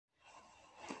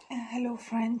Hello,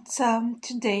 friends.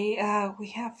 Today we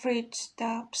have reached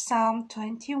Psalm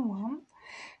 21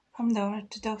 from the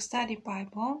Orthodox Study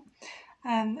Bible,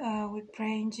 and we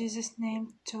pray in Jesus'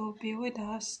 name to be with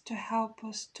us, to help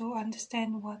us to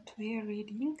understand what we are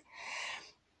reading,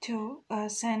 to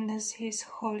send us His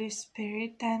Holy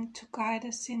Spirit, and to guide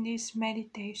us in this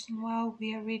meditation while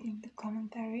we are reading the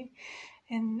commentary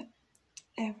and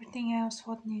everything else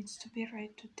what needs to be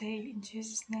read today. In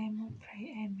Jesus' name we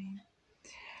pray. Amen.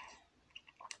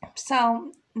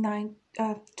 Psalm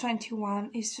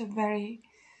 21 is a very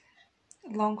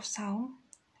long psalm,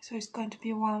 so it's going to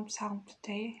be one psalm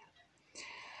today.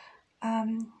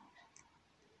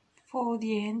 For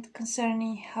the end,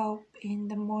 concerning help in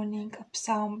the morning, a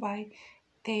psalm by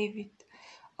David.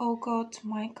 O God,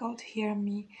 my God, hear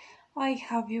me. Why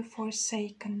have you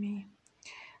forsaken me?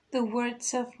 The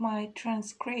words of my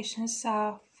transgressions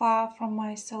are far from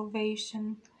my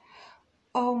salvation.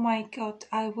 O my God,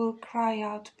 I will cry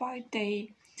out by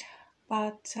day,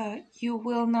 but you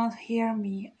will not hear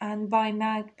me, and by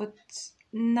night, but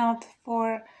not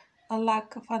for a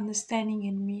lack of understanding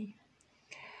in me.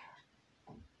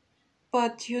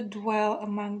 But you dwell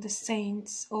among the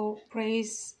saints, O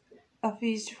praise of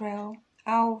Israel.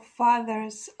 Our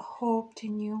fathers hoped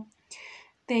in you.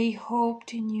 They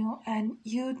hoped in you, and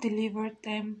you delivered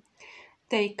them.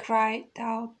 They cried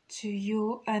out to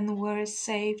you and were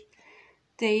saved.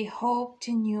 They hoped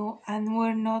in you and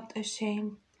were not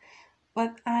ashamed.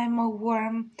 But I am a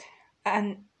worm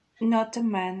and not a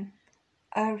man,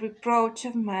 a reproach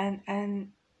of man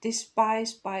and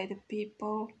despised by the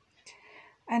people.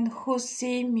 And who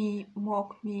see me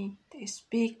mock me, they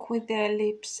speak with their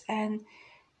lips and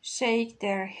shake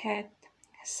their head,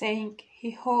 saying, He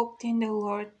hoped in the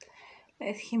Lord,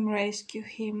 let him rescue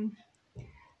him.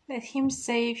 Let him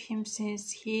save him, since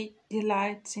he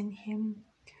delights in him.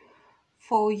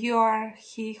 For you are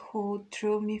he who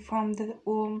drew me from the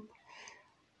womb,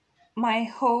 my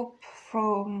hope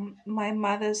from my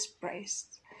mother's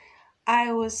breast.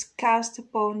 I was cast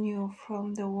upon you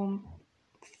from the womb,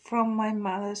 from my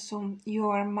mother's womb. You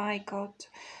are my God.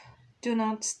 Do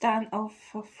not stand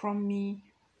off from me,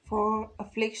 for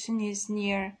affliction is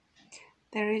near.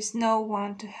 There is no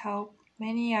one to help.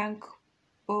 Many young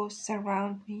bulls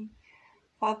surround me.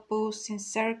 Fat bulls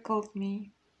encircled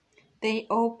me. They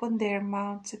opened their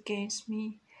mouths against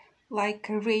me, like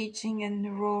a raging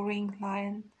and roaring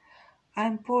lion. I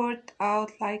am poured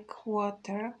out like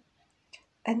water,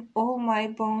 and all my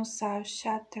bones are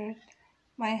shattered.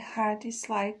 My heart is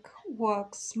like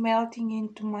wax melting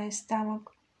into my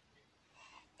stomach.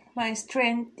 My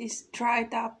strength is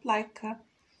dried up like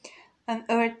an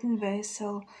earthen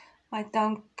vessel. My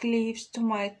tongue cleaves to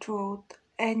my throat,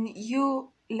 and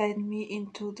you led me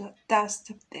into the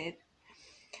dust of death.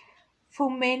 For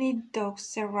many dogs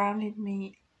surrounded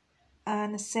me,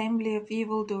 an assembly of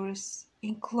evildoers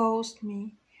enclosed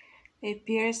me. They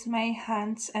pierced my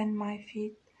hands and my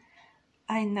feet.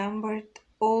 I numbered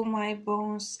all my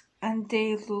bones, and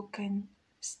they looked and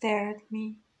stared at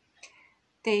me.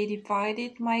 They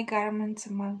divided my garments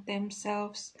among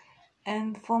themselves,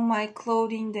 and for my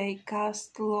clothing they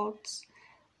cast lots.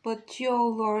 But you, O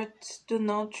Lord, do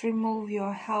not remove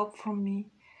your help from me.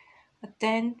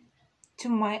 Attend to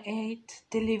my aid,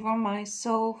 deliver my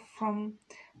soul from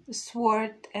the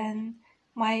sword, and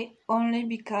my only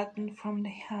begotten from the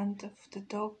hand of the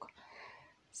dog.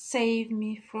 Save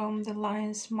me from the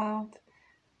lion's mouth,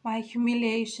 my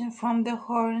humiliation from the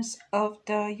horns of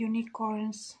the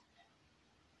unicorns.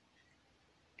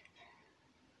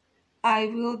 I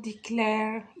will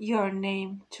declare your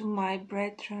name to my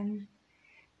brethren.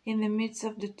 In the midst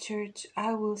of the church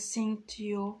I will sing to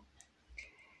you.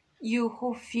 You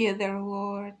who fear the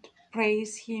Lord,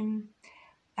 praise him,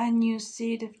 and you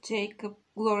seed of Jacob,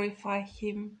 glorify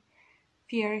him.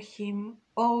 Fear him,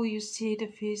 all you seed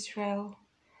of Israel,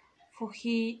 for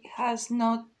he has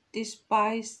not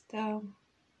despised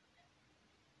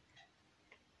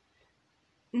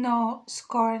nor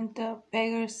scorned the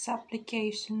beggar's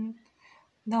supplication,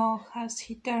 nor has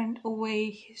he turned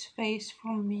away his face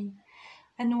from me.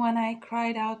 And when I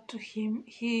cried out to him,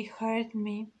 he heard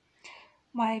me.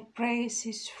 My praise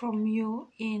is from you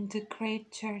in the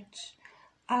great church.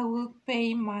 I will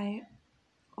pay my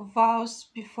vows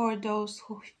before those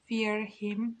who fear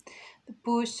him. The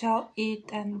poor shall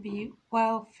eat and be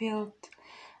well filled,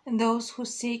 and those who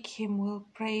seek him will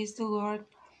praise the Lord.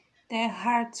 Their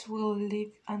hearts will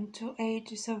live unto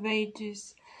ages of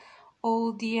ages.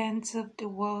 All the ends of the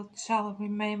world shall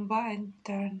remember and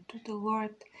turn to the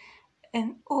Lord,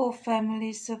 and all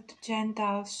families of the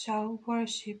Gentiles shall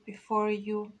worship before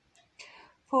you.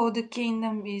 For the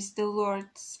kingdom is the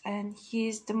Lord's, and he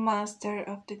is the master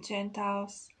of the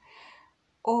Gentiles.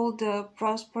 All the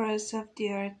prosperous of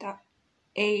the earth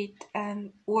ate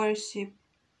and worship,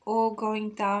 all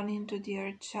going down into the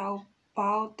earth shall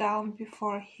bow down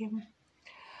before him.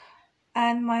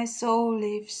 And my soul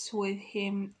lives with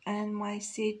him, and my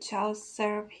seed shall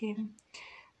serve him.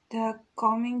 The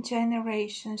coming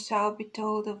generation shall be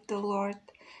told of the Lord,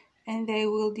 and they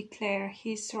will declare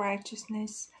his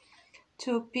righteousness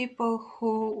to people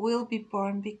who will be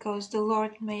born, because the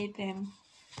Lord made them.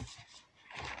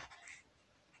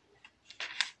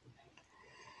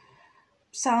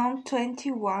 Psalm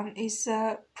 21 is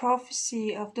a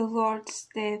prophecy of the Lord's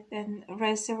death and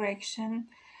resurrection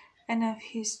and of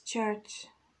his church.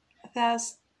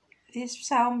 Thus, this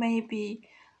psalm may be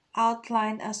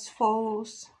outlined as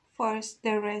follows. First,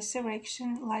 the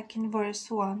resurrection, like in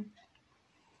verse 1.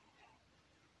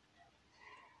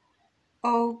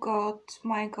 O God,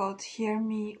 my God, hear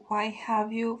me. Why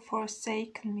have you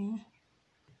forsaken me?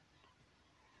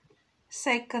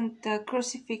 Second, the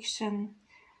crucifixion,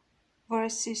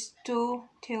 verses 2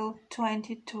 till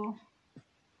 22.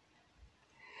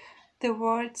 The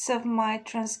words of my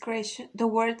transgressions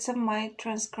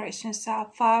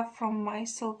are far from my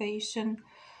salvation.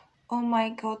 O my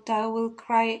God, I will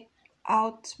cry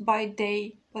out by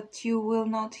day, but you will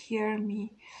not hear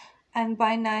me, and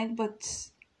by night,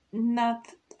 but not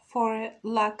for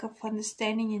lack of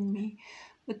understanding in me.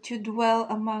 But you dwell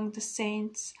among the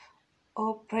saints,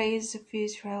 O praise of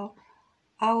Israel.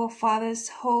 Our fathers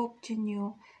hoped in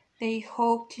you. They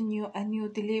hoped in you, and you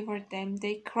delivered them.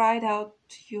 They cried out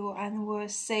to you and were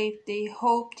saved. They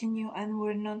hoped in you and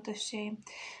were not ashamed.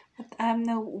 But I am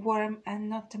a worm and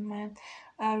not a man,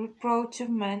 a reproach of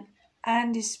men,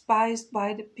 and despised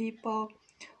by the people.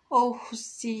 All who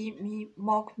see me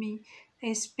mock me.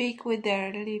 They speak with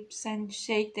their lips and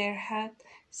shake their head,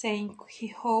 saying, He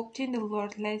hoped in the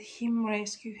Lord, let him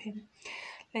rescue him.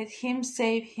 Let him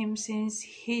save him, since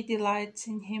he delights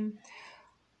in him.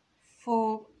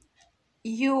 For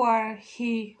you are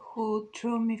he who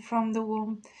drew me from the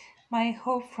womb, my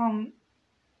hope from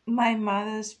my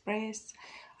mother's breast.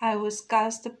 I was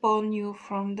cast upon you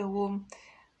from the womb.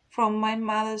 From my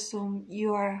mother's womb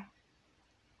you are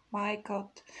my God.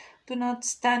 Do not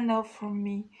stand off from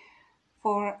me,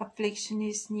 for affliction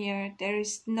is near. There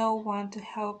is no one to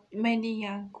help. Many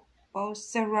young bulls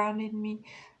surrounded me,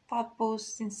 fat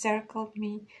bulls encircled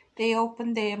me. They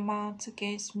opened their mouths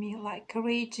against me like a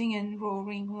raging and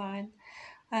roaring lion.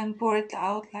 I am poured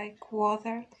out like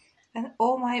water, and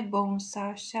all my bones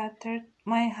are shattered.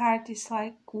 My heart is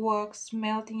like wax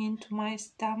melting into my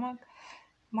stomach.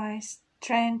 My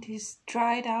strength is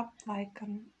dried up like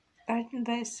an earthen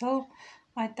vessel.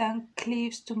 My tongue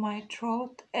cleaves to my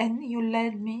throat, and you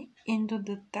led me into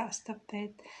the dust of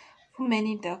death. For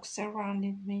many dogs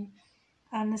surrounded me.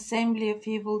 An assembly of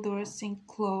evildoers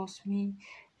enclosed me.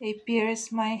 They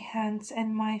pierced my hands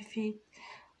and my feet.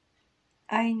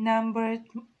 I numbered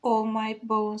all my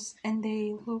bones, and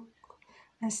they looked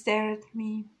and stared at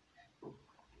me.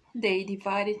 They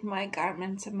divided my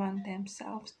garments among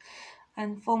themselves,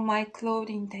 and for my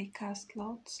clothing they cast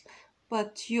lots.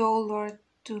 But you, O Lord,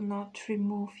 do not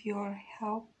remove your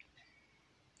help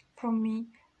from me.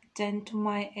 Attend to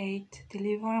my aid.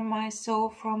 Deliver my soul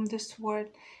from the sword,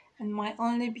 and my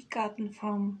only begotten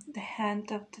from the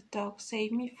hand of the dog.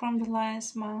 Save me from the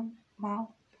lion's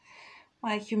mouth,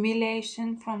 my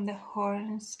humiliation from the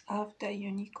horns of the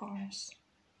unicorns.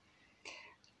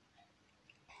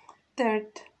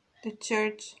 Third, the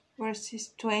church,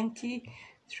 verses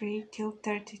 23 till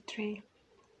 33.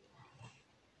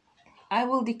 I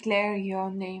will declare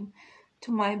your name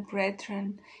to my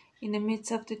brethren. In the midst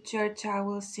of the church I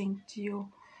will sing to you.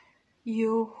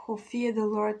 You who fear the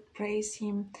Lord, praise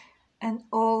him, and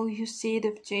all you seed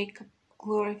of Jacob,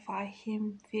 glorify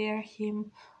him. Fear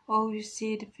him, all you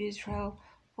seed of Israel,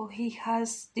 for he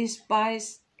has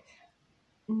despised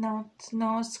not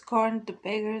nor scorned the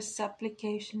beggar's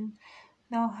supplication,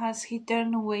 nor has he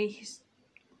turned away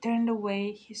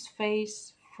his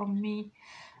face from me.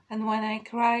 And when I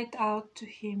cried out to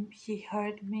him, he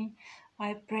heard me.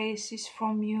 My praise is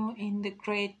from you in the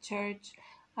great church.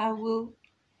 I will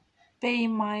pay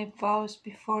my vows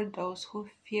before those who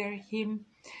fear him.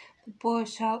 The poor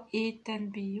shall eat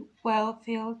and be well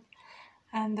filled,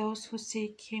 and those who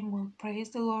seek him will praise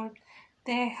the Lord.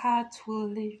 Their hearts will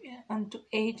live unto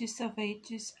ages of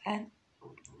ages, and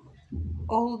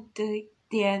all the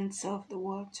ends of the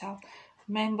world shall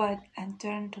remember and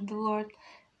turn to the Lord,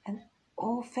 and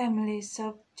all families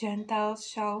of Gentiles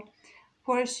shall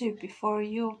worship before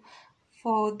you.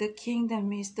 For the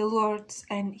kingdom is the Lord's,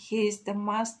 and he is the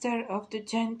master of the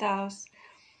Gentiles.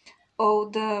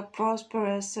 All the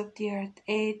prosperous of the earth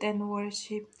ate and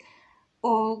worshipped.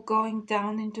 All going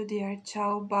down into the earth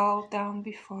shall bow down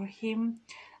before him,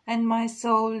 and my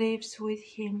soul lives with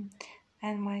him,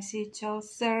 and my seed shall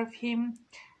serve him.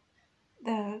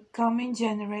 The coming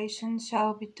generation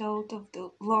shall be told of the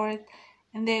Lord,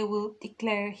 and they will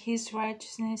declare his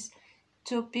righteousness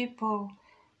to people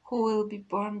who will be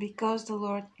born, because the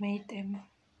Lord made them.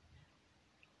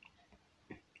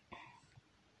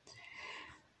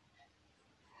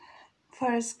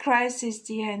 First, Christ is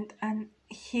the end, and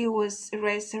he was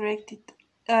resurrected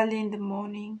early in the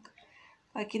morning,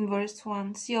 like in verse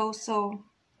 1. See also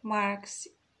Mark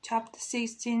chapter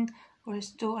 16,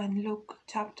 verse 2, and Luke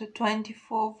chapter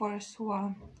 24, verse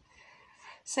 1.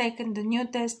 Second, the New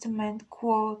Testament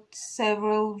quotes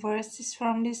several verses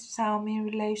from this psalm in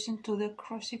relation to the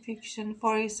crucifixion.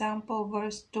 For example,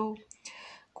 verse 2,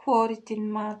 quoted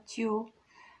in Matthew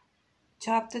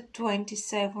chapter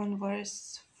 27,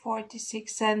 verse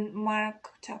 46, and Mark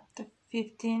chapter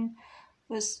 15,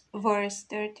 verse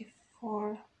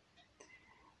 34.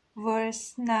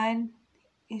 Verse 9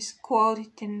 is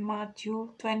quoted in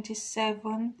Matthew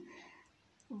 27,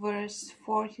 verse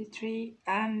 43,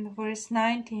 and verse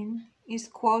 19 is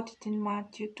quoted in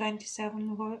Matthew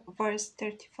 27, verse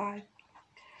 35.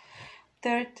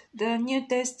 Third, the New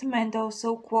Testament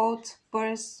also quotes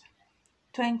verse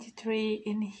 23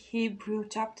 in Hebrew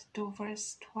chapter 2,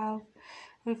 verse 12,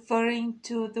 referring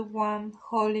to the one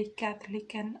holy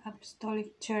Catholic and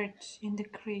Apostolic Church in the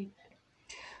Creed.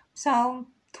 Psalm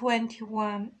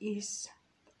 21 is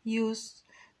used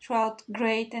throughout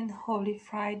Great and Holy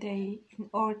Friday in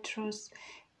Orthros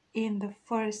in the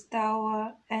first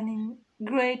hour, and in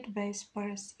Great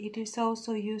Vespers. It is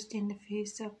also used in the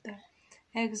feast of the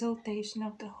exaltation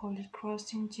of the Holy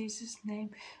Cross. In Jesus'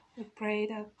 name we pray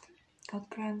that God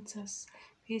grants us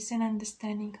peace and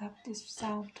understanding of this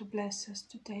psalm to bless us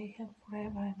today and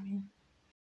forever. Amen.